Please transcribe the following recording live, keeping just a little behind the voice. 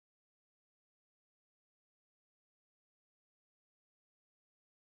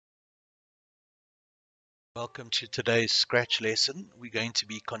Welcome to today's Scratch lesson. We're going to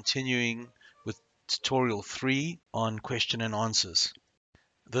be continuing with tutorial 3 on question and answers.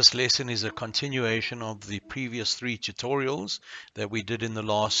 This lesson is a continuation of the previous 3 tutorials that we did in the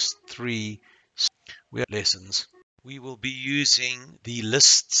last 3 lessons. We will be using the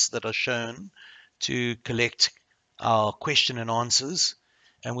lists that are shown to collect our question and answers,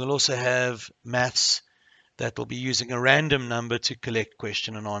 and we'll also have maths that will be using a random number to collect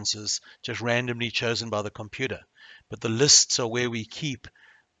question and answers, just randomly chosen by the computer. But the lists are where we keep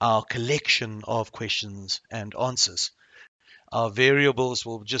our collection of questions and answers. Our variables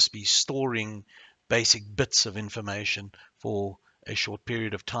will just be storing basic bits of information for a short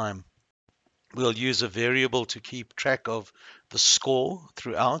period of time. We'll use a variable to keep track of the score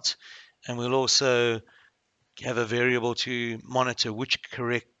throughout, and we'll also have a variable to monitor which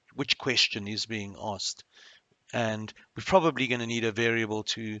question is being asked. And we're probably going to need a variable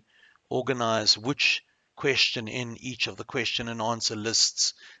to organize which question in each of the question and answer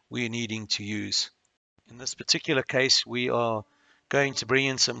lists we're needing to use. In this particular case, we are going to bring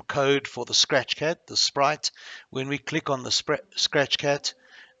in some code for the scratch cat, the sprite. When we click on the scratch cat,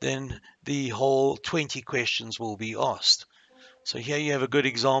 then the whole 20 questions will be asked. So here you have a good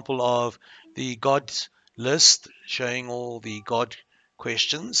example of the gods list showing all the god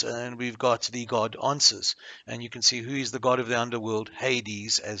questions, and we've got the god answers, and you can see who is the god of the underworld,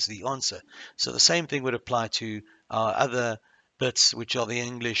 Hades, as the answer. So the same thing would apply to our other bits, which are the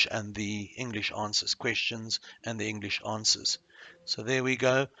English and the English answers, questions and the English answers. So there we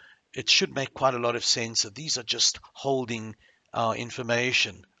go. It should make quite a lot of sense that these are just holding our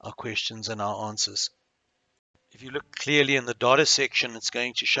information, our questions and our answers. If you look clearly in the data section, it's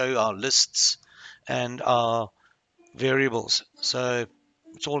going to show our lists and our variables. So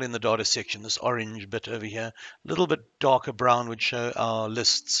it's all in the data section, this orange bit over here. A little bit darker brown would show our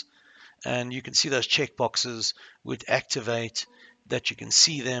lists. And you can see those checkboxes would activate that you can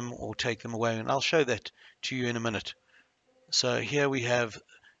see them or take them away. And I'll show that to you in a minute. So here we have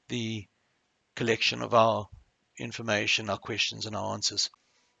the collection of our information, our questions and our answers.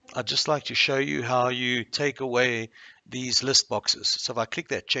 I'd just like to show you how you take away these list boxes. So if I click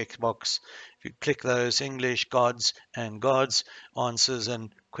that checkbox, if you click those, English, gods and gods, answers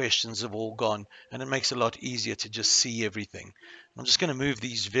and questions have all gone. And it makes it a lot easier to just see everything. I'm just going to move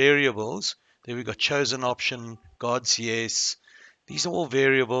these variables. There we've got chosen option, gods, yes. These are all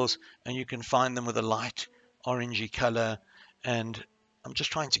variables, and you can find them with a light orangey color. And I'm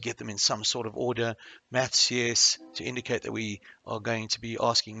just trying to get them in some sort of order. Maths, yes, to indicate that we are going to be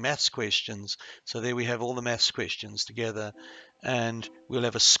asking maths questions. So there we have all the maths questions together, and we'll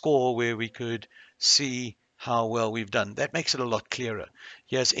have a score where we could see how well we've done. That makes it a lot clearer.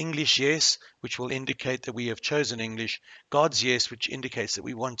 Here's English, yes, which will indicate that we have chosen English. Gods, yes, which indicates that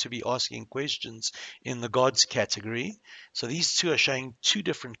we want to be asking questions in the gods category. So these two are showing two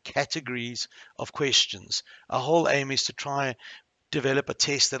different categories of questions. Our whole aim is to try develop a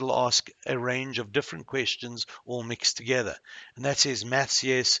test that'll ask a range of different questions all mixed together. And that says maths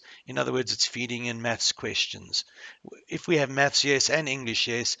yes. In other words, it's feeding in maths questions. If we have maths yes and English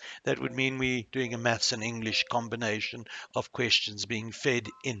yes, that would mean we're doing a maths and English combination of questions being fed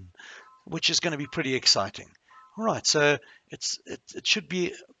in, which is going to be pretty exciting. All right, so it should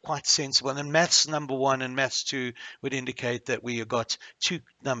be quite sensible. And then maths number 1 and maths 2 would indicate that we have got two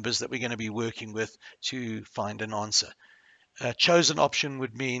numbers that we're going to be working with to find an answer. A chosen option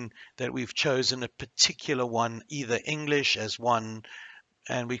would mean that we've chosen a particular one, either English as 1,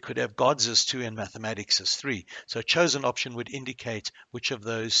 and we could have gods as 2 and mathematics as 3. So a chosen option would indicate which of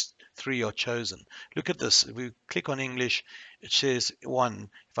those 3 are chosen. Look at this. If we click on English, it says 1.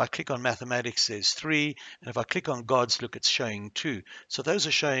 If I click on mathematics, there's 3. And if I click on gods, look, it's showing 2. So those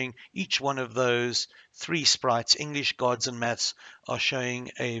are showing each one of those 3 sprites, English, gods, and maths, are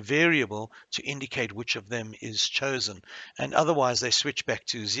showing a variable to indicate which of them is chosen. And otherwise, they switch back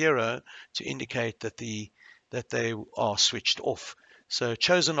to 0 to indicate that they are switched off. So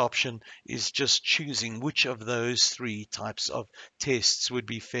chosen option is just choosing which of those 3 types of tests would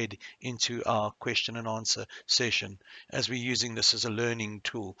be fed into our question and answer session. As we're using this as a learning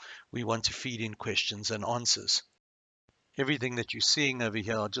tool, we want to feed in questions and answers. Everything that you're seeing over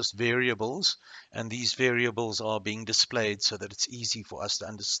here are just variables, and these variables are being displayed so that it's easy for us to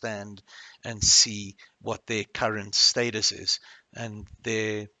understand and see what their current status is. And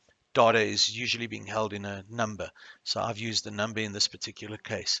their data is usually being held in a number. So I've used the number in this particular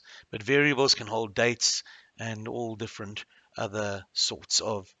case. But variables can hold dates and all different other sorts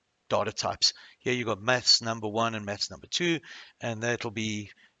of data types. Here you've got maths number 1 and maths number 2, and that'll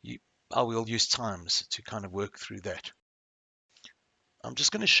be, I will use times to kind of work through that. I'm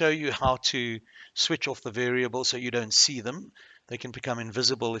just going to show you how to switch off the variables so you don't see them. They can become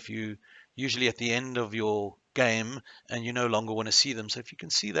invisible if you usually at the end of your game and you no longer want to see them. So if you can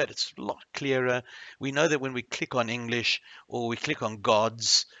see that, it's a lot clearer. We know that when we click on English or we click on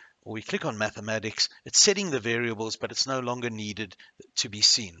gods or we click on mathematics, it's setting the variables, but it's no longer needed to be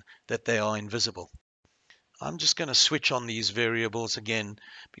seen, that they are invisible. I'm just going to switch on these variables again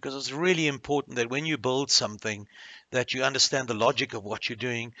because it's really important that when you build something that you understand the logic of what you're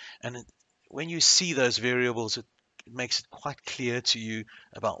doing, and when you see those variables it makes it quite clear to you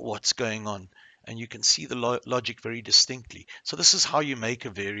about what's going on, and you can see the logic very distinctly. So this is how you make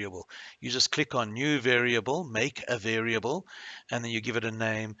a variable. You just click on new variable, make a variable, and then you give it a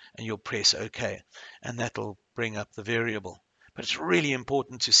name and you'll press OK, and that'll bring up the variable. But it's really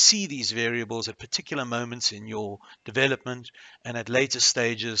important to see these variables at particular moments in your development and at later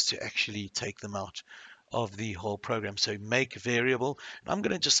stages to actually take them out of the whole program. So make variable. I'm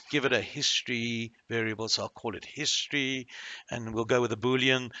going to just give it a history variable. So I'll call it history, and we'll go with a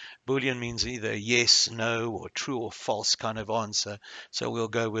Boolean. Boolean means either yes, no, or true or false kind of answer. So we'll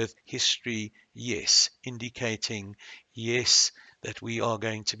go with history yes, indicating yes, that we are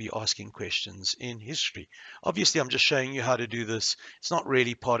going to be asking questions in history. Obviously, I'm just showing you how to do this. It's not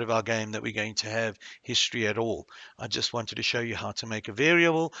really part of our game that we're going to have history at all. I just wanted to show you how to make a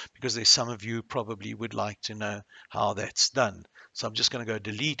variable because there's some of you probably would like to know how that's done. So I'm just going to go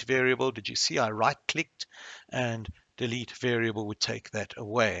delete variable. Did you see I right clicked and delete variable would take that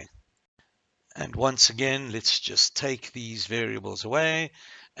away. And once again, let's just take these variables away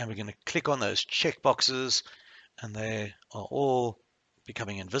and we're going to click on those check boxes and they are all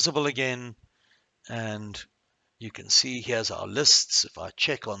becoming invisible again. And you can see here's our lists. If I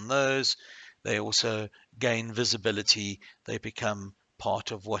check on those, they also gain visibility. They become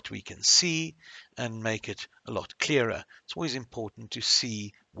part of what we can see and make it a lot clearer. It's always important to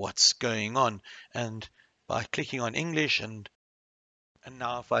see what's going on. And by clicking on English and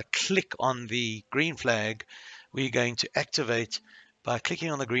now if I click on the green flag, we're going to activate by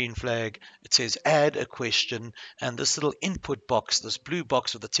clicking on the green flag. It says add a question, and this little input box, this blue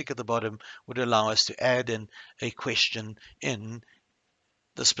box with the tick at the bottom, would allow us to add in a question in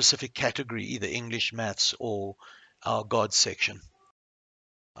the specific category, either English, maths, or our God section.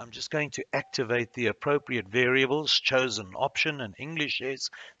 I'm just going to activate the appropriate variables, chosen option and English is,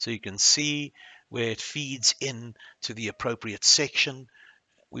 so you can see where it feeds in to the appropriate section.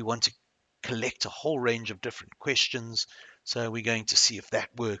 We want to collect a whole range of different questions. So we're going to see if that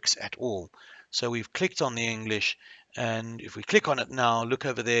works at all. So we've clicked on the English, and if we click on it now, look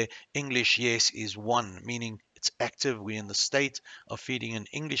over there, English yes is 1, meaning it's active. We're in the state of feeding in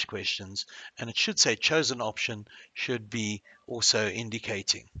English questions, and it should say chosen option should be also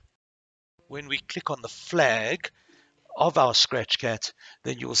indicating. When we click on the flag of our Scratchcat,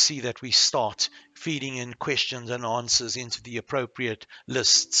 then you'll see that we start feeding in questions and answers into the appropriate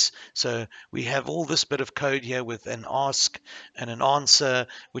lists. So we have all this bit of code here with an ask and an answer,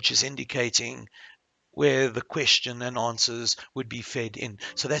 which is indicating where the question and answers would be fed in.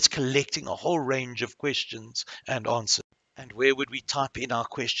 So that's collecting a whole range of questions and answers. And where would we type in our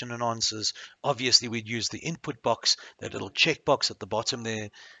question and answers? Obviously, we'd use the input box, that little checkbox at the bottom there,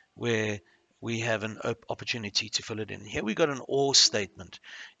 where we have an opportunity to fill it in. Here we got an or statement.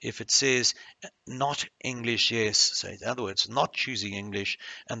 If it says not English, yes, so in other words, not choosing English,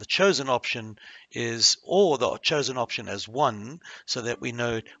 and the chosen option is, or the chosen option as 1, so that we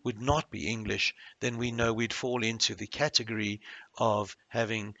know it would not be English, then we know we'd fall into the category of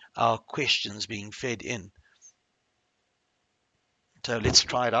having our questions being fed in. So let's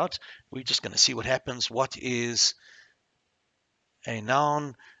try it out. We're just going to see what happens. What is a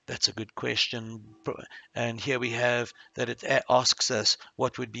noun? That's a good question. And here we have that it asks us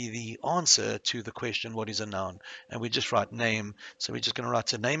what would be the answer to the question, what is a noun? And we just write name. So we're just going to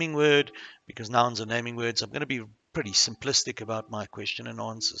write a naming word because nouns are naming words. I'm going to be pretty simplistic about my question and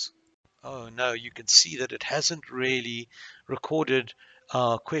answers. Oh no, you can see that it hasn't really recorded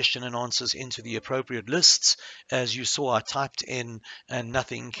question and answers into the appropriate lists. As you saw, I typed in and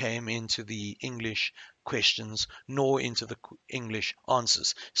nothing came into the English questions nor into the English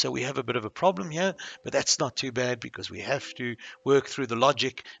answers. So we have a bit of a problem here, but that's not too bad because we have to work through the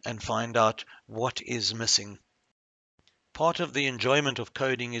logic and find out what is missing. Part of the enjoyment of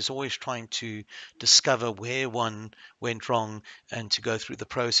coding is always trying to discover where one went wrong and to go through the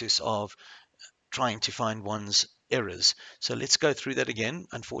process of trying to find one's errors. So let's go through that again.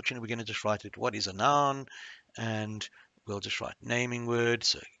 Unfortunately, we're going to just write it. What is a noun? And we'll just write naming word.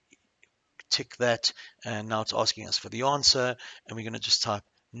 So tick that. And now it's asking us for the answer. And we're going to just type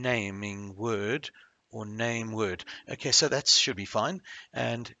naming word or name word. Okay, so that should be fine.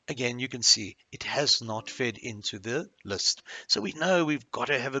 And again, you can see it has not fed into the list. So we know we've got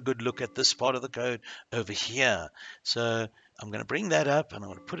to have a good look at this part of the code over here. So I'm going to bring that up and I'm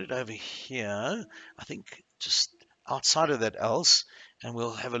going to put it over here. I think just outside of that else, and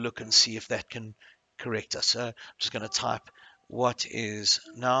we'll have a look and see if that can correct us. So I'm just going to type what is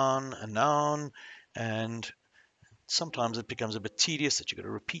noun, a noun, and sometimes it becomes a bit tedious that you've got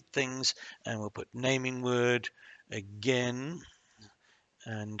to repeat things, and we'll put naming word again.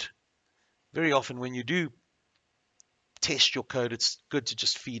 And very often when you do test your code, it's good to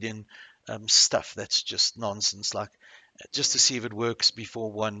just feed in stuff that's just nonsense, like just to see if it works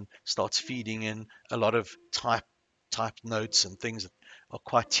before one starts feeding in a lot of type notes and things that are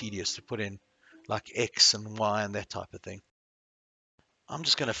quite tedious to put in, like X and Y and that type of thing. I'm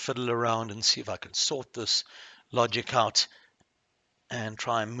just going to fiddle around and see if I can sort this logic out and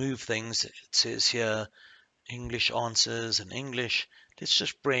try and move things. It says here English answers and English. Let's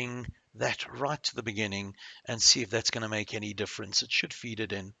just bring that right to the beginning and see if that's going to make any difference. It should feed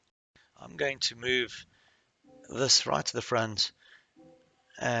it in. I'm going to move this right to the front,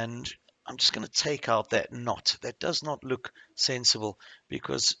 and I'm just going to take out that not. That does not look sensible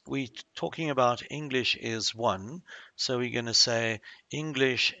because we're talking about English is 1. So we're going to say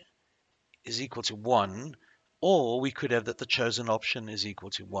English is equal to 1, or we could have that the chosen option is equal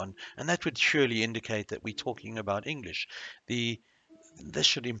to 1, and that would surely indicate that we're talking about English. This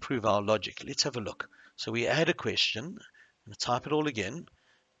should improve our logic. Let's have a look. So we add a question. I'm going to type it all again.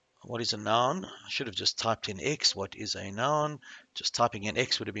 What is a noun? I should have just typed in X. What is a noun? Just typing in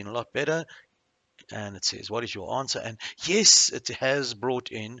X would have been a lot better. And it says, what is your answer? And yes, it has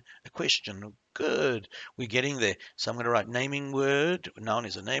brought in a question. Good. We're getting there. So I'm going to write naming word. Noun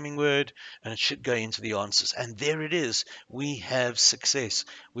is a naming word, and it should go into the answers. And there it is. We have success.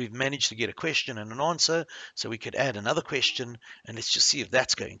 We've managed to get a question and an answer. So we could add another question, and let's just see if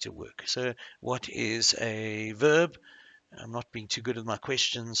that's going to work. So what is a verb? I'm not being too good with my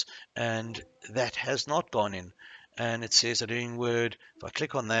questions, and that has not gone in. And it says a doing word. If I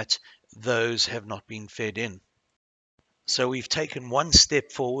click on that, those have not been fed in. So we've taken one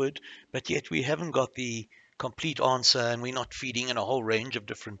step forward, but yet we haven't got the complete answer, and we're not feeding in a whole range of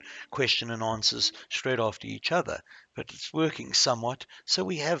different question and answers straight after each other. But it's working somewhat. So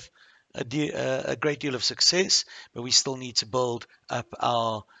we have a great deal of success, but we still need to build up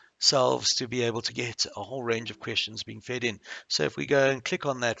ourselves to be able to get a whole range of questions being fed in. So if we go and click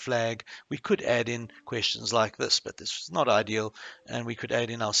on that flag, we could add in questions like this, but this is not ideal. And we could add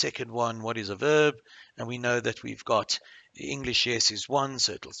in our second one, what is a verb? And we know that we've got English yes is 1,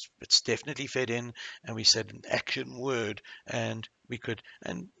 so it's definitely fed in. And we said an action word, and we could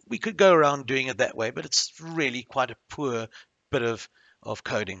go around doing it that way, but it's really quite a poor bit of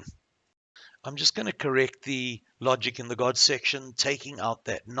coding. I'm just going to correct the logic in the God section, taking out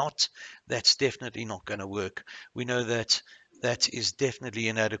that not. That's definitely not going to work. We know that that is definitely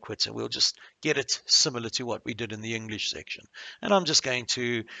inadequate. So we'll just get it similar to what we did in the English section. And I'm just going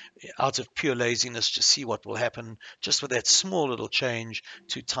to, out of pure laziness, just see what will happen just with that small little change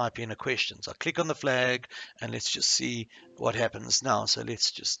to type in a question. So I click on the flag and let's just see what happens now. So let's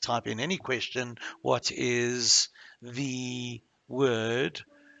just type in any question. What is the word?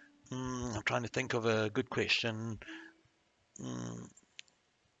 I'm trying to think of a good question. Mm,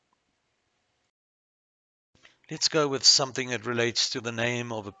 let's go with something that relates to the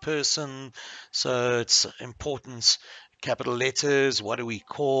name of a person. So it's importance, capital letters. What do we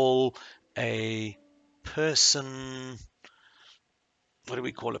call a person? What do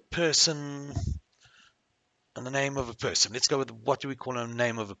we call a person? And the name of a person. Let's go with what do we call a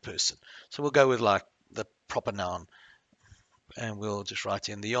name of a person? So we'll go with like the proper noun. And we'll just write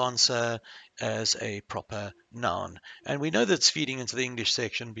in the answer as a proper noun. And we know that's feeding into the English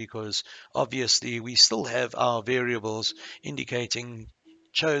section because obviously we still have our variables indicating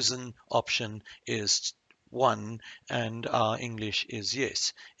chosen option is 1 and our English is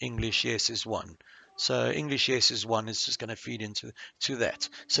yes. English yes is 1. So English yes is 1 is just going to feed into that.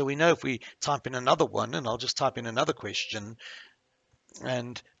 So we know if we type in another one, and I'll just type in another question,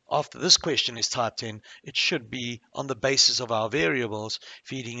 and after this question is typed in, it should be on the basis of our variables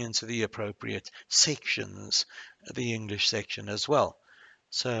feeding into the appropriate sections, the English section as well.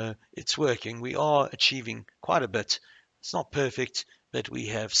 So it's working. We are achieving quite a bit. It's not perfect, but we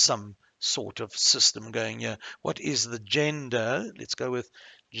have some sort of system going here. What is the gender? Let's go with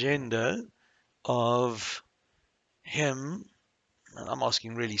gender of him. I'm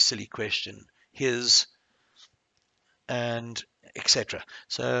asking really silly question. His and etc.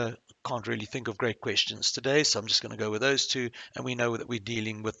 So can't really think of great questions today, so I'm just going to go with those two, and we know that we're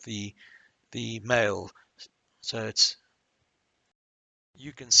dealing with the the male. So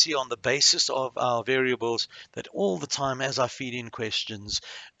you can see on the basis of our variables that all the time as I feed in questions,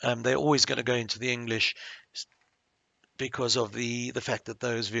 they're always going to go into the English because of the fact that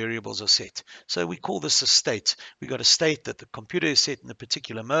those variables are set. So we call this a state. We got a state that the computer is set in a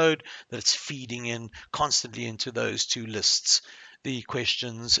particular mode, that it's feeding in constantly into those two lists, the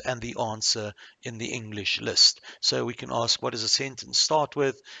questions and the answer in the English list. So we can ask, what does a sentence start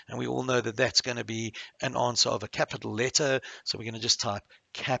with? And we all know that that's going to be an answer of a capital letter. So we're going to just type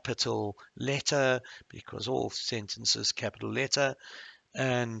capital letter because all sentences capital letter,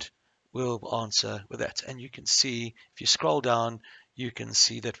 and we'll answer with that. And you can see, if you scroll down, you can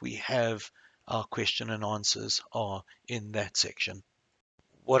see that we have our question and answers are in that section.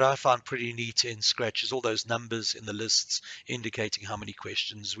 What I found pretty neat in Scratch is all those numbers in the lists indicating how many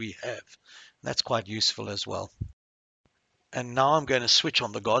questions we have. That's quite useful as well. And now I'm going to switch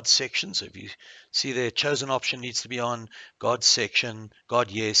on the God section. So if you see there, chosen option needs to be on God section, God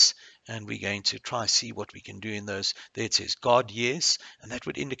yes, and we're going to try see what we can do in those. There it says God yes, and that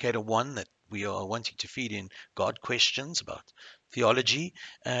would indicate a 1 that we are wanting to feed in God questions about theology,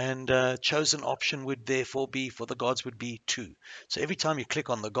 and chosen option would therefore be for the gods would be 2. So every time you click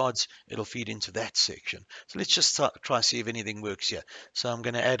on the gods, it'll feed into that section. So let's just try see if anything works here. So I'm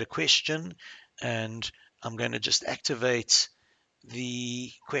going to add a question, and I'm going to just activate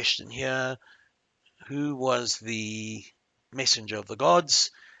the question here. Who was the messenger of the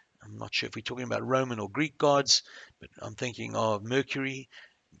gods? I'm not sure if we're talking about Roman or Greek gods, but I'm thinking of Mercury,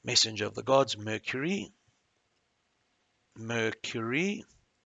 messenger of the gods, Mercury. Mercury.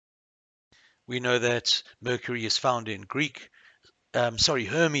 We know that Mercury is found in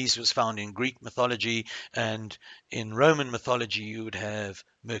Hermes was found in Greek mythology, and in Roman mythology you would have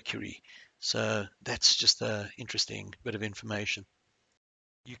Mercury. So that's just an interesting bit of information.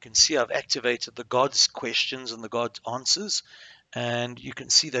 You can see I've activated the God's questions and the God's answers, and you can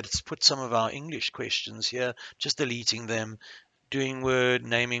see that it's put some of our English questions here, just deleting them, doing word,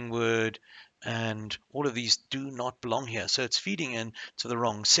 naming word, and all of these do not belong here. So it's feeding in to the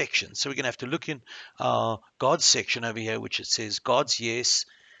wrong section. So we're going to have to look in our God's section over here, which it says God's yes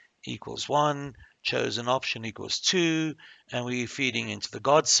equals 1, chosen option equals 2, and we're feeding into the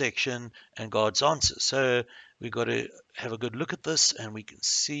God section and God's answer. So we've got to have a good look at this, and we can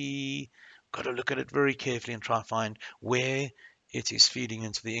see, got to look at it very carefully and try to find where it is feeding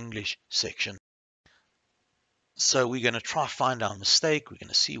into the English section. So we're going to try to find our mistake. We're going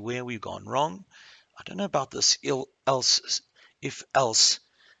to see where we've gone wrong. I don't know about this if else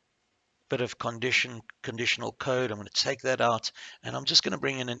bit of conditional code. I'm going to take that out, and I'm just going to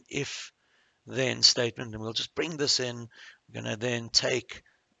bring in an if then statement, and we'll just bring this in. We're going to then take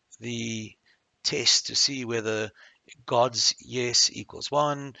the test to see whether God's yes equals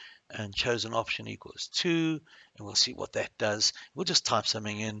 1 and chosen option equals 2, and we'll see what that does. We'll just type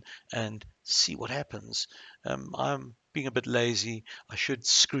something in and see what happens. I'm being a bit lazy. I should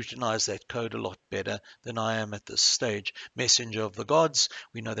scrutinize that code a lot better than I am at this stage. Messenger of the gods,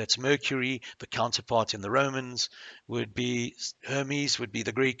 we know that's Mercury. The counterpart in the Romans would be Hermes, would be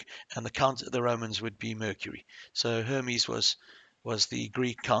the Greek, and the Romans would be Mercury. So Hermes was the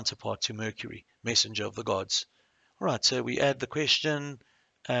Greek counterpart to Mercury, messenger of the gods. All right, so we add the question,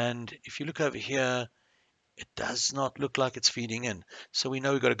 and if you look over here, it does not look like it's feeding in. So we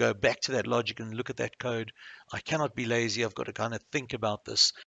know we've got to go back to that logic and look at that code. I cannot be lazy. I've got to kind of think about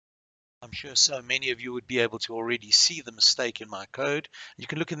this. I'm sure so many of you would be able to already see the mistake in my code. You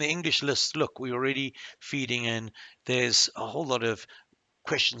can look in the English list. Look, we're already feeding in. There's a whole lot of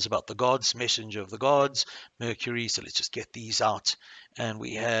questions about the gods, messenger of the gods, Mercury. So let's just get these out. And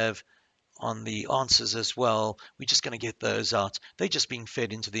we have on the answers as well. We're just going to get those out. They're just being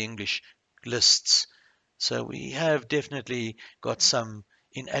fed into the English lists. So we have definitely got some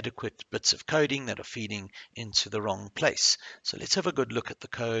inadequate bits of coding that are feeding into the wrong place. So let's have a good look at the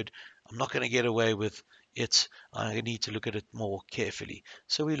code. I'm not going to get away with it. I need to look at it more carefully.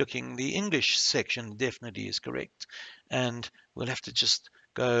 So we're looking, the English section definitely is correct. And we'll have to just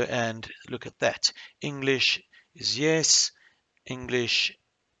go and look at that. English is yes. English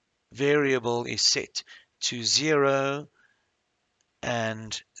variable is set to 0,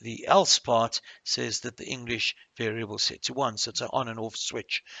 and the else part says that the English variable is set to 1. So it's an on and off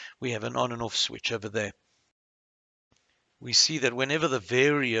switch. We have an on and off switch over there. We see that whenever the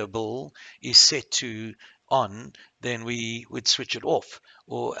variable is set to on, then we would switch it off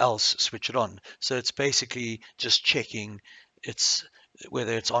or else switch it on. So it's basically just checking it's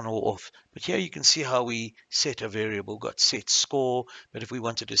whether it's on or off. But here you can see how we set a variable, got set score, but if we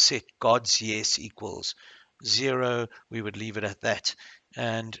wanted to set God's yes equals 0, we would leave it at that.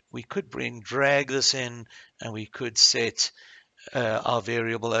 And we could drag this in, and we could set our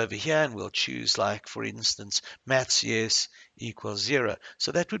variable over here, and we'll choose, like, for instance, maths yes equals 0.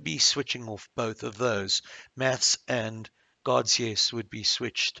 So that would be switching off both of those. Maths and God's yes would be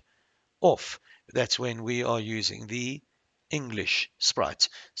switched off. That's when we are using the English sprite.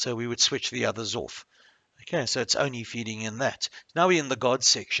 So we would switch the others off. Okay, so it's only feeding in that. Now we're in the God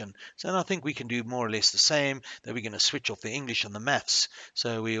section. So I think we can do more or less the same, that we're going to switch off the English and the maths.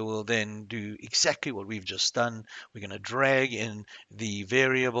 So we will then do exactly what we've just done. We're going to drag in the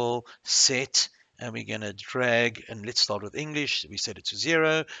variable set, and we're going to drag, and let's start with English. We set it to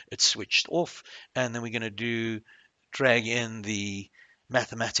 0, it's switched off, and then we're going to drag in the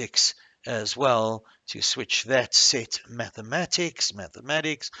mathematics as well to switch that set. Mathematics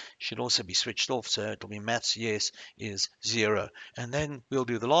should also be switched off, so it'll be maths yes is 0. And then we'll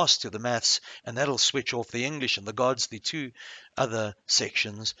do the last two, the maths, and that'll switch off the English and the Gods, the two other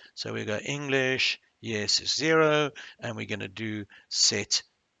sections. So we go English yes is 0, and we're going to do set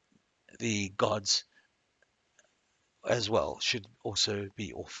the Gods as well, should also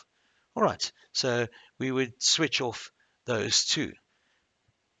be off. All right, so we would switch off those two.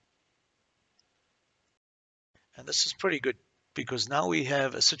 And this is pretty good, because now we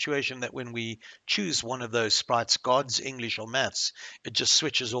have a situation that when we choose one of those sprites, God's, English, or maths, it just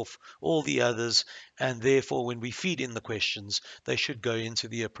switches off all the others. And therefore, when we feed in the questions, they should go into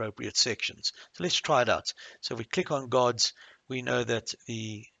the appropriate sections. So let's try it out. So if we click on God's, we know that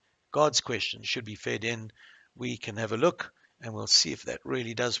the God's question should be fed in. We can have a look, and we'll see if that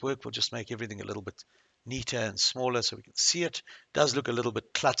really does work. We'll just make everything a little bit neater and smaller so we can see it. It does look a little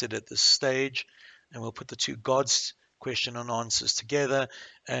bit cluttered at this stage. And we'll put the two God's question and answers together.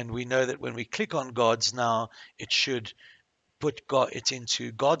 And we know that when we click on God's now, it should put it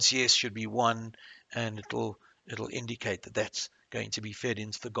into God's yes should be 1, and it'll indicate that that's going to be fed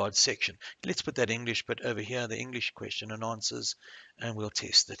into the God section. Let's put that English bit over here, the English question and answers, and we'll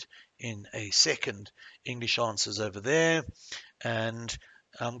test it in a second. English answers over there, and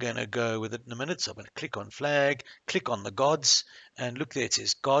I'm going to go with it in a minute. So I'm going to click on flag, click on the Gods, and look there, it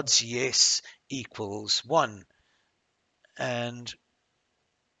says God's yes equals 1, and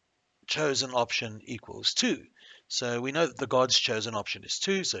chosen option equals 2. So we know that the God's chosen option is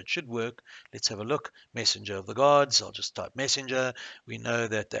 2, so it should work. Let's have a look. Messenger of the Gods. I'll just type messenger. We know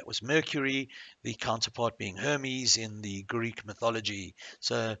that that was Mercury, the counterpart being Hermes in the Greek mythology.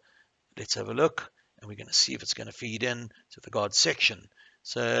 So let's have a look, and we're going to see if it's going to feed in to the God section.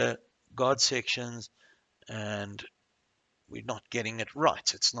 So God sections, and we're not getting it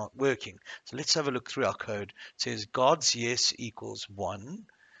right. It's not working. So let's have a look through our code. It says God's yes equals 1.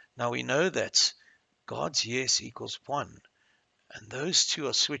 Now we know that God's yes equals 1. And those two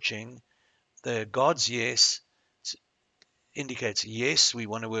are switching. The God's yes indicates yes, we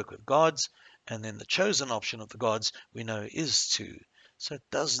want to work with God's. And then the chosen option of the God's we know is 2. So it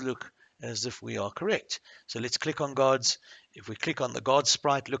does look as if we are correct. So let's click on God's. If we click on the God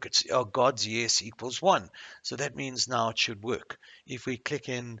sprite, look, it's God's yes equals 1. So that means now it should work. If we click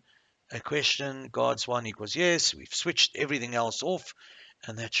in a question, God's 1 equals yes, we've switched everything else off,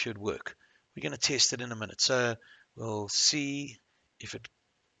 and that should work. We're going to test it in a minute. So we'll see if it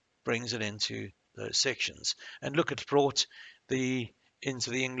brings it into those sections. And look, it's brought the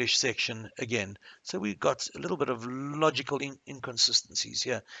into the English section again. So we've got a little bit of logical inconsistencies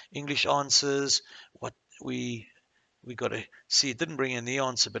here. English answers, what we got to see, it didn't bring in the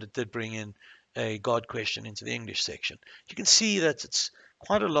answer, but it did bring in a God question into the English section. You can see that it's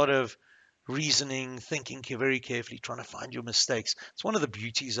quite a lot of reasoning, thinking very carefully, trying to find your mistakes. It's one of the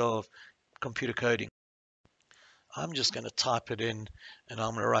beauties of computer coding. I'm just going to type it in, and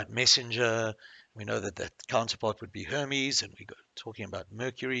I'm going to write messenger. We know that that counterpart would be Hermes, and we're talking about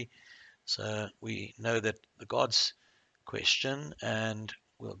Mercury. So we know that the God's question, and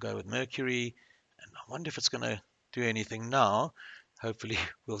we'll go with Mercury. And I wonder if it's going to do anything now. Hopefully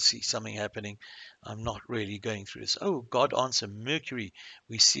we'll see something happening. I'm not really going through this. Oh, God answer Mercury.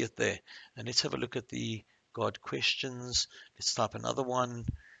 We see it there. And let's have a look at the God questions. Let's type another one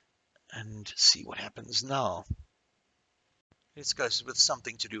and see what happens now. Let's go with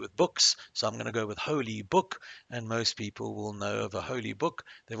something to do with books. So I'm going to go with holy book, and most people will know of a holy book.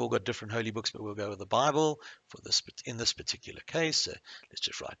 They've all got different holy books, but we'll go with the Bible for this in this particular case. So let's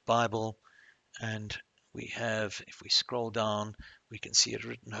just write Bible, and we have, if we scroll down, we can see it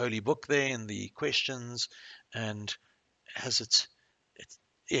written holy book there in the questions, and has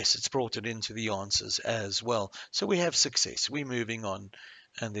yes, it's brought it into the answers as well. So we have success. We're moving on,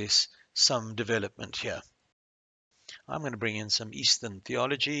 and there's some development here. I'm going to bring in some Eastern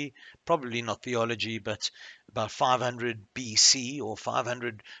theology, probably not theology, but about 500 BC or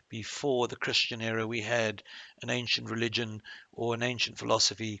 500 before the Christian era, we had an ancient religion or an ancient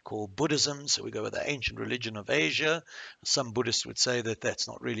philosophy called Buddhism. So we go with the ancient religion of Asia. Some Buddhists would say that that's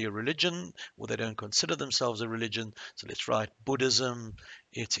not really a religion, or they don't consider themselves a religion. So let's write Buddhism.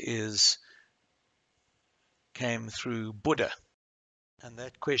 It is came through Buddha. And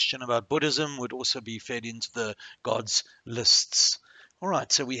that question about Buddhism would also be fed into the gods lists. All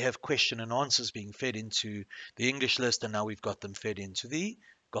right, so we have question and answers being fed into the English list, and now we've got them fed into the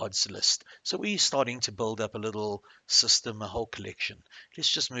gods list. So we're starting to build up a little system, a whole collection. Let's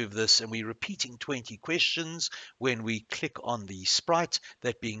just move this, and we're repeating 20 questions when we click on the sprite,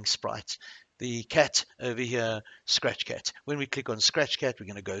 that being sprite. The cat over here, scratch cat. When we click on scratch cat, we're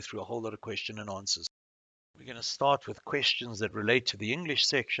going to go through a whole lot of question and answers. We're going to start with questions that relate to the English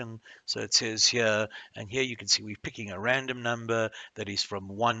section. So it says here, and here you can see we're picking a random number that is from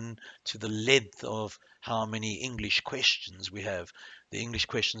 1 to the length of how many English questions we have. The English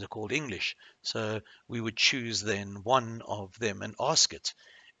questions are called English. So we would choose then one of them and ask it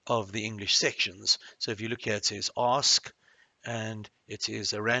of the English sections. So if you look here, it says ask, and it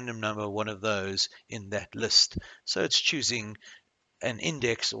is a random number, one of those in that list. So it's choosing an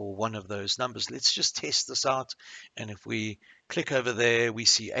index or one of those numbers. Let's just test this out. And if we click over there, we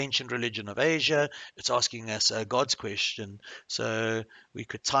see ancient religion of Asia. It's asking us a God's question. So we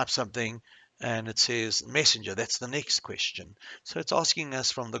could type something and it says messenger. That's the next question. So it's asking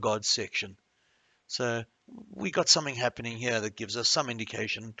us from the God's section. So we got something happening here that gives us some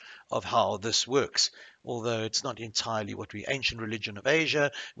indication of how this works. Although it's not entirely what we ancient religion of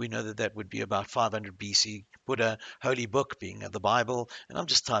Asia, we know that that would be about 500 BC, Buddha, holy book being the Bible, and I'm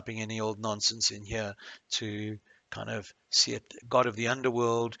just typing any old nonsense in here to kind of see it, God of the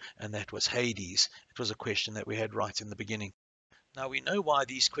underworld, and that was Hades. It was a question that we had right in the beginning. Now we know why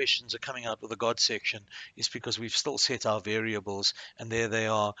these questions are coming out with the God section is because we've still set our variables, and there they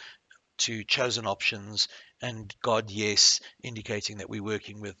are, to chosen options, and God yes, indicating that we're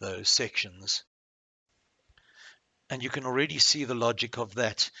working with those sections. And you can already see the logic of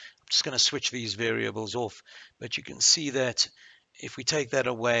that. I'm just going to switch these variables off, but you can see that if we take that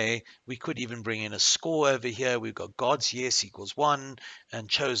away, we could even bring in a score over here. We've got God's yes equals 1 and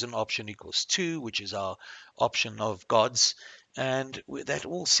chosen option equals 2, which is our option of God's. And that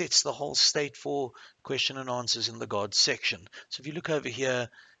all sets the whole state for question and answers in the God's section. So if you look over here,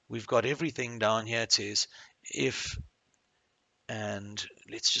 we've got everything down here. It says if, and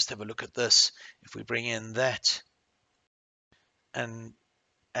let's just have a look at this. If we bring in that, and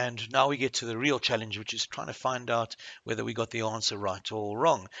now we get to the real challenge, which is trying to find out whether we got the answer right or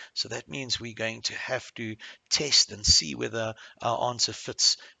wrong. So that means we're going to have to test and see whether our answer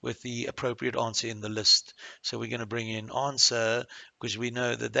fits with the appropriate answer in the list. So we're going to bring in answer, because we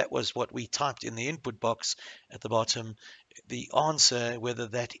know that that was what we typed in the input box at the bottom. The answer, whether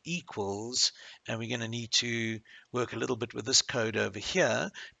that equals, and we're going to need to work a little bit with this code over here,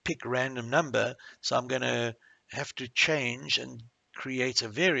 pick random number. So I'm going to have to change and create a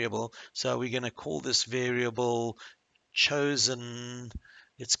variable. So we're going to call this variable chosen.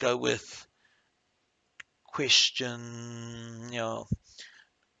 Let's go with question,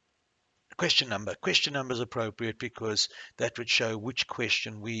 question number. Question number is appropriate because that would show which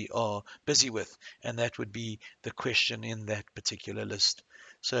question we are busy with, and that would be the question in that particular list.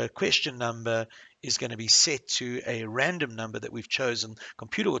 So question number is going to be set to a random number that we've chosen.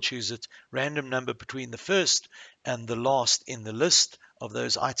 Computer will choose it, random number between the first and the last in the list of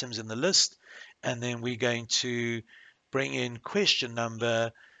those items in the list. And then we're going to bring in question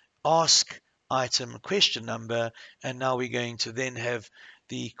number, ask item question number, and now we're going to then have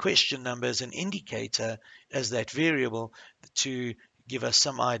the question number as an indicator as that variable to give us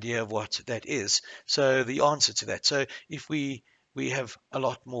some idea of what that is. So the answer to that. So if we have a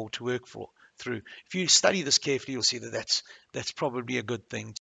lot more to work for through. If you study this carefully, you'll see that that's probably a good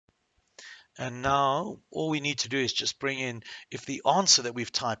thing. And now all we need to do is just bring in, if the answer that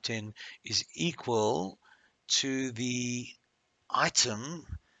we've typed in is equal to the item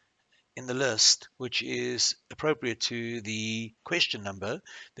in the list, which is appropriate to the question number,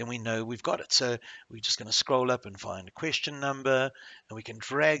 then we know we've got it. So we're just going to scroll up and find a question number, and we can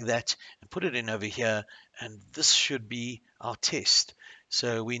drag that and put it in over here, and this should be our test.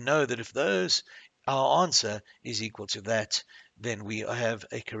 So we know that if our answer is equal to that, then we have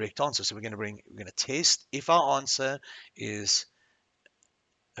a correct answer. So we're going to test if our answer is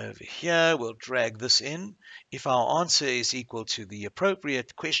over here. We'll drag this in. If our answer is equal to the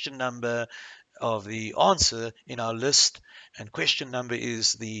appropriate question number of the answer in our list, and question number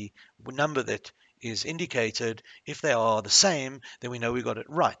is the number that is indicated. If they are the same, then we know we got it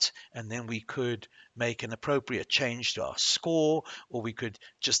right. And then we could make an appropriate change to our score, or we could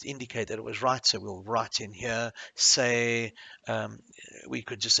just indicate that it was right. So we'll write in here, say, um, we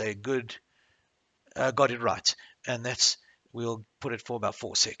could just say good, got it right. And we'll put it for about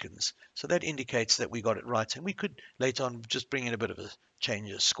 4 seconds. So that indicates that we got it right. And we could later on just bring in a bit of a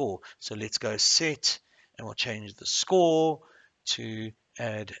change of score. So let's go set, and we'll change the score to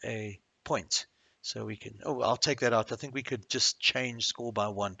add a point. So we can, oh, I'll take that out. I think we could just change score by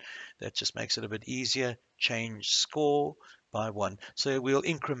 1. That just makes it a bit easier. Change score by 1. So we'll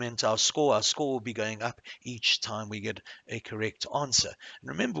increment our score. Our score will be going up each time we get a correct answer. And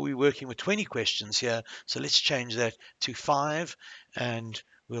remember, we're working with 20 questions here. So let's change that to 5, and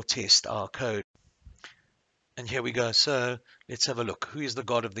we'll test our code. And here we go. So let's have a look. Who is the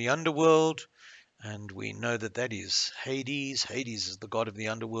god of the underworld? And we know that that is Hades. Hades is the god of the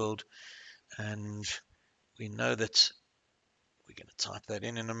underworld. And we know that we're going to type that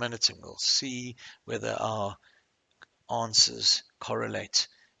in a minute, and we'll see whether our answers correlate,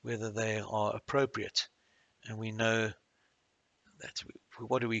 whether they are appropriate. And we know that,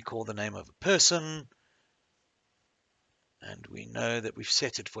 what do we call the name of a person? And we know that we've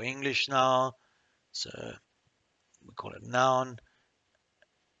set it for English now. So we call it noun.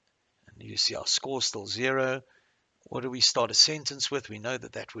 And you see our score still 0. What do we start a sentence with? We know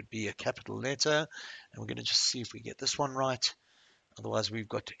that that would be a capital letter. And we're going to just see if we get this one right. Otherwise, we've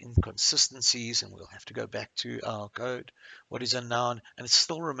got inconsistencies, and we'll have to go back to our code. What is a noun? And it's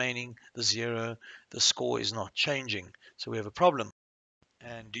still remaining the 0. The score is not changing. So we have a problem.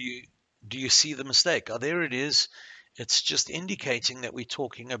 And do you see the mistake? Oh, there it is. It's just indicating that we're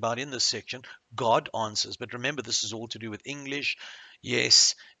talking about, in this section, God answers. But remember, this is all to do with English.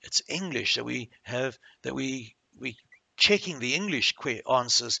 Yes, it's English that we have, that we checking the English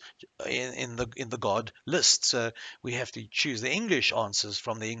answers in the God list. So we have to choose the English answers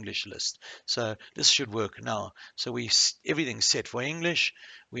from the English list. So this should work now. So everything's set for English.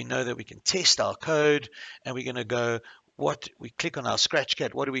 We know that we can test our code, and we're going to go, we click on our scratch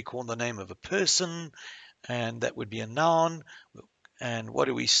cat. What do we call the name of a person? And that would be a noun. And what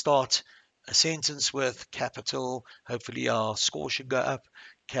do we start a sentence with? Capital. Hopefully our score should go up.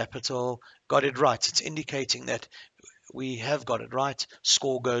 Capital. Got it right. It's indicating that we have got it right.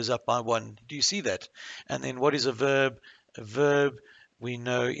 Score goes up by 1. Do you see that? And then what is a verb? A verb, we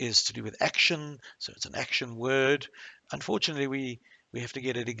know, is to do with action. So it's an action word. Unfortunately, we have to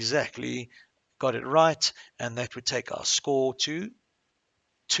get it exactly. Got it right. And that would take our score to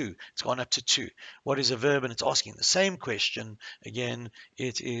 2. It's gone up to 2. What is a verb? And it's asking the same question. Again,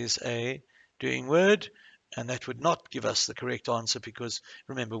 it is a doing word, and that would not give us the correct answer because,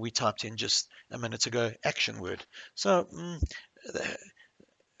 remember, we typed in just a minute ago action word. So,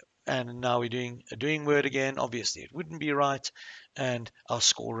 and now we're doing a doing word again. Obviously, it wouldn't be right, and our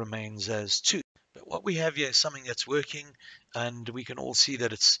score remains as 2. But what we have here is something that's working, and we can all see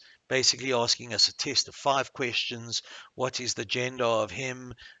that it's basically asking us a test of 5 questions. What is the gender of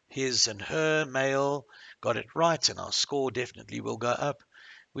him, his, and her, male? Got it right, and our score definitely will go up.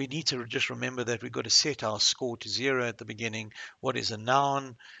 We need to just remember that we've got to set our score to 0 at the beginning. What is a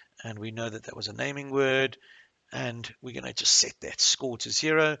noun? And we know that that was a naming word. And we're going to just set that score to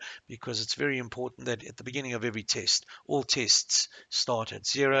 0 because it's very important that at the beginning of every test, all tests start at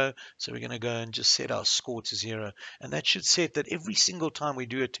 0. So we're going to go and just set our score to 0. And that should set that every single time we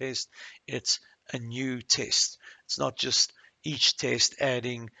do a test, it's a new test. It's not just each test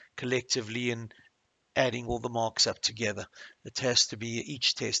adding collectively and adding all the marks up together. It has to be,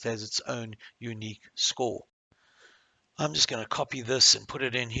 each test has its own unique score. I'm just going to copy this and put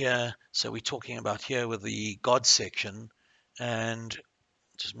it in here. So we're talking about here with the God section, and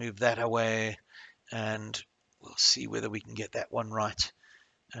just move that away, and we'll see whether we can get that one right.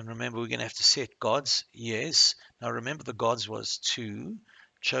 And remember, we're going to have to set gods. Yes. Now remember, the gods was 2.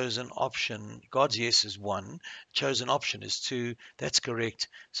 Chosen option, gods yes is 1. Chosen option is 2. That's correct.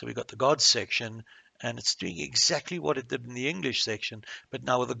 So we got the gods section, and it's doing exactly what it did in the English section, but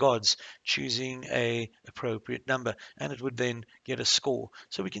now with the gods, choosing a appropriate number, and it would then get a score.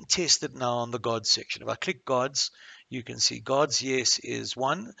 So we can test it now on the gods section. If I click gods, you can see gods yes is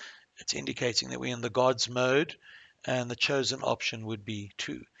 1. It's indicating that we're in the gods mode, and the chosen option would be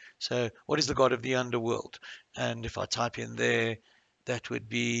 2. So what is the god of the underworld? And if I type in there, that would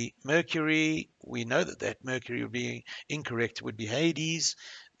be Mercury. We know that that Mercury would be incorrect. It would be Hades,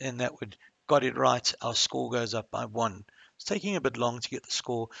 and that would, got it right. Our score goes up by 1. It's taking a bit long to get the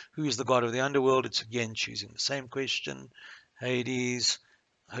score. Who is the god of the underworld? It's again choosing the same question. Hades.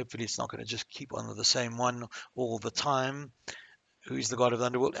 Hopefully it's not going to just keep on with the same one all the time. Who is the god of the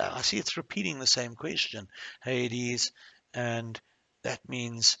underworld? I see it's repeating the same question, Hades, and that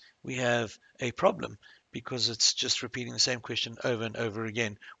means we have a problem because it's just repeating the same question over and over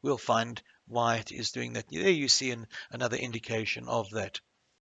again. We'll find why it is doing that. There you see another indication of that.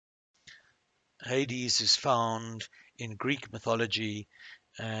 Hades is found in Greek mythology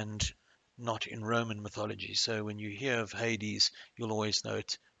and not in Roman mythology. So when you hear of Hades, you'll always know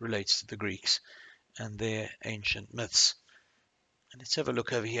it relates to the Greeks and their ancient myths. And let's have a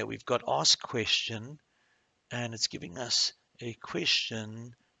look over here. We've got ask question, and it's giving us a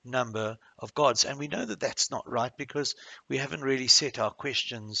question number of gods. And we know that that's not right because we haven't really set our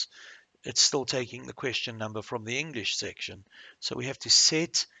questions. It's still taking the question number from the English section. So we have to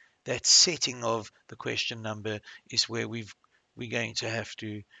set that setting of the question number is where we're going to have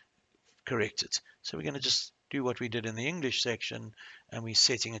to correct it. So we're going to just do what we did in the English section, and we're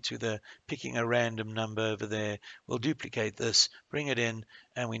setting it to the picking a random number over there. We'll duplicate this, bring it in,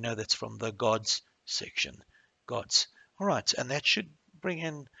 and we know that's from the gods section. Gods. All right, and that should bring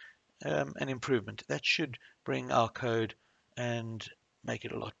in an improvement. That should bring our code and make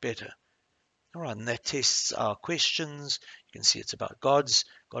it a lot better. All right, and that tests our questions. You can see it's about gods,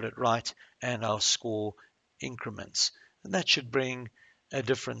 got it right, and our score increments. And that should bring a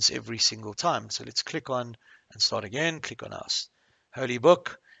difference every single time. So let's click on and start again. Click on our holy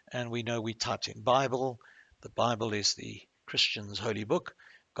book, and we know we typed in Bible. The Bible is the Christian's holy book.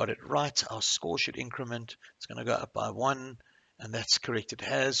 Got it right. Our score should increment. It's going to go up by 1. And that's correct. It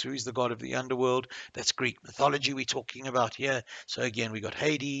has. Who is the god of the underworld? That's Greek mythology we're talking about here. So again, we got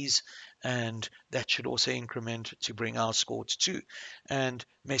Hades, and that should also increment to bring our score to 2. And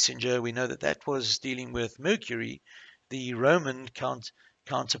messenger, we know that that was dealing with Mercury, the Roman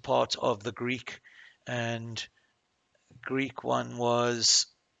counterpart of the Greek, and Greek one was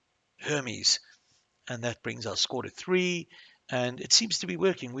Hermes, and that brings our score to 3. And it seems to be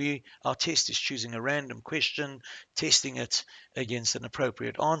working. Our test is choosing a random question, testing it against an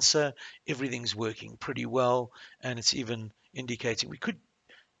appropriate answer. Everything's working pretty well, and it's even indicating we could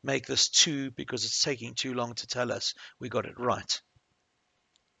make this 2 because it's taking too long to tell us we got it right.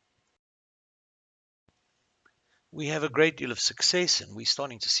 We have a great deal of success, and we're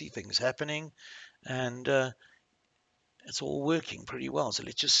starting to see things happening, and it's all working pretty well. So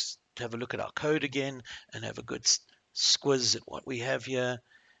let's just have a look at our code again and have a good squiz at what we have here.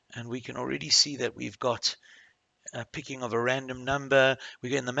 And we can already see that we've got picking of a random number. We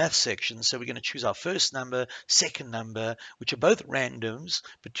go in the math section, so we're going to choose our first number, second number, which are both randoms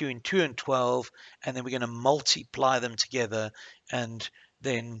between 2 and 12, and then we're going to multiply them together, and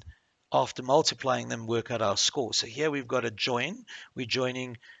then after multiplying them, work out our score. So here we've got a join. We're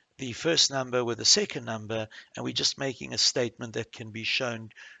joining the first number with the second number, and we're just making a statement that can be shown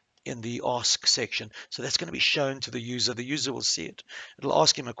in the ask section. So that's going to be shown to the user. The user will see it. It'll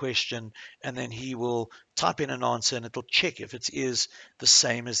ask him a question, and then he will type in an answer, and it'll check if it is the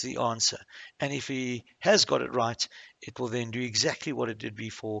same as the answer. And if he has got it right, it will then do exactly what it did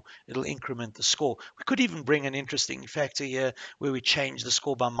before. It'll increment the score. We could even bring an interesting factor here where we change the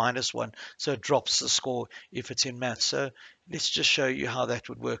score by -1, so it drops the score if it's in math. So let's just show you how that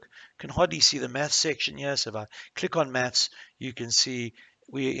would work. Can hardly see the math section here, so if I click on maths, you can see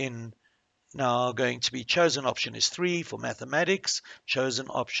we're in now going to be chosen option is 3 for mathematics, chosen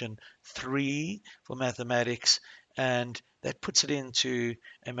option 3 for mathematics, and that puts it into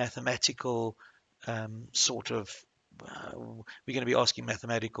a mathematical sort of, we're going to be asking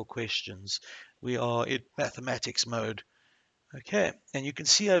mathematical questions. We are in mathematics mode. Okay, and you can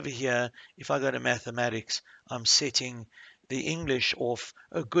see over here, if I go to mathematics, I'm setting the English off.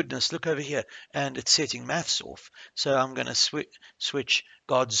 Oh goodness, look over here, and it's setting maths off. So I'm going to switch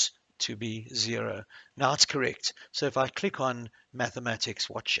gods to be 0. Now it's correct. So if I click on mathematics,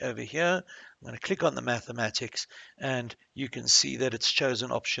 watch over here, I'm going to click on the mathematics, and you can see that it's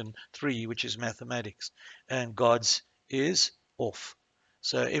chosen option 3, which is mathematics, and gods is off.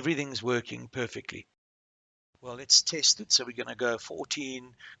 So everything's working perfectly. Well, let's test it. So we're going to go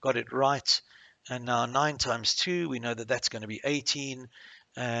 14, got it right. And now 9 times 2, we know that that's going to be 18.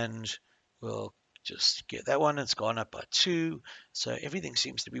 And we'll just get that one. It's gone up by 2. So everything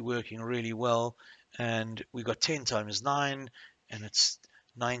seems to be working really well. And we got 10 times 9, and it's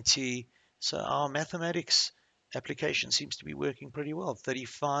 90. So our mathematics application seems to be working pretty well.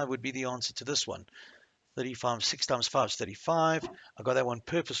 35 would be the answer to this one. 35, 6 times 5 is 35. I got that one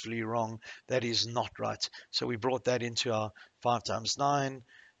purposefully wrong. That is not right. So we brought that into our 5 times 9.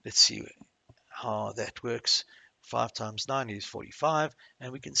 Let's see how that works. 5 times 9 is 45.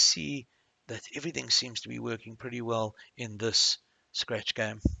 And we can see that everything seems to be working pretty well in this scratch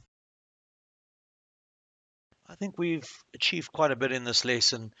game. I think we've achieved quite a bit in this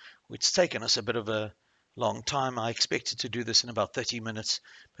lesson. It's taken us a bit of a long time. I expected to do this in about 30 minutes,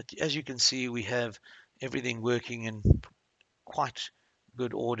 but as you can see, we have everything working in quite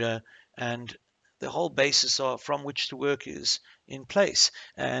good order, and the whole basis from which to work is in place.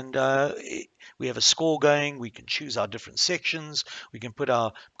 And we have a score going. We can choose our different sections. We can put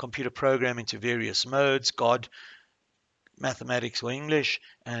our computer program into various modes, God, mathematics, or English,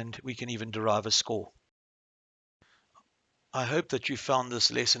 and we can even derive a score. I hope that you found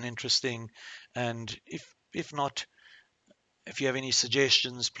this lesson interesting, and if not, if you have any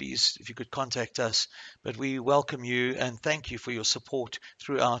suggestions, please, if you could contact us. But we welcome you and thank you for your support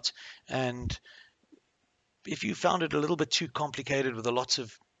throughout. And if you found it a little bit too complicated with a lot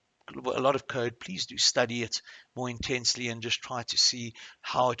of code, please do study it more intensely and just try to see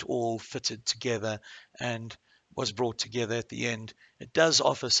how it all fitted together and was brought together at the end. It does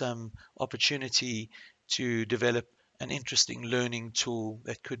offer some opportunity to develop an interesting learning tool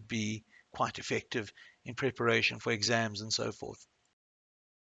that could be quite effective in preparation for exams and so forth.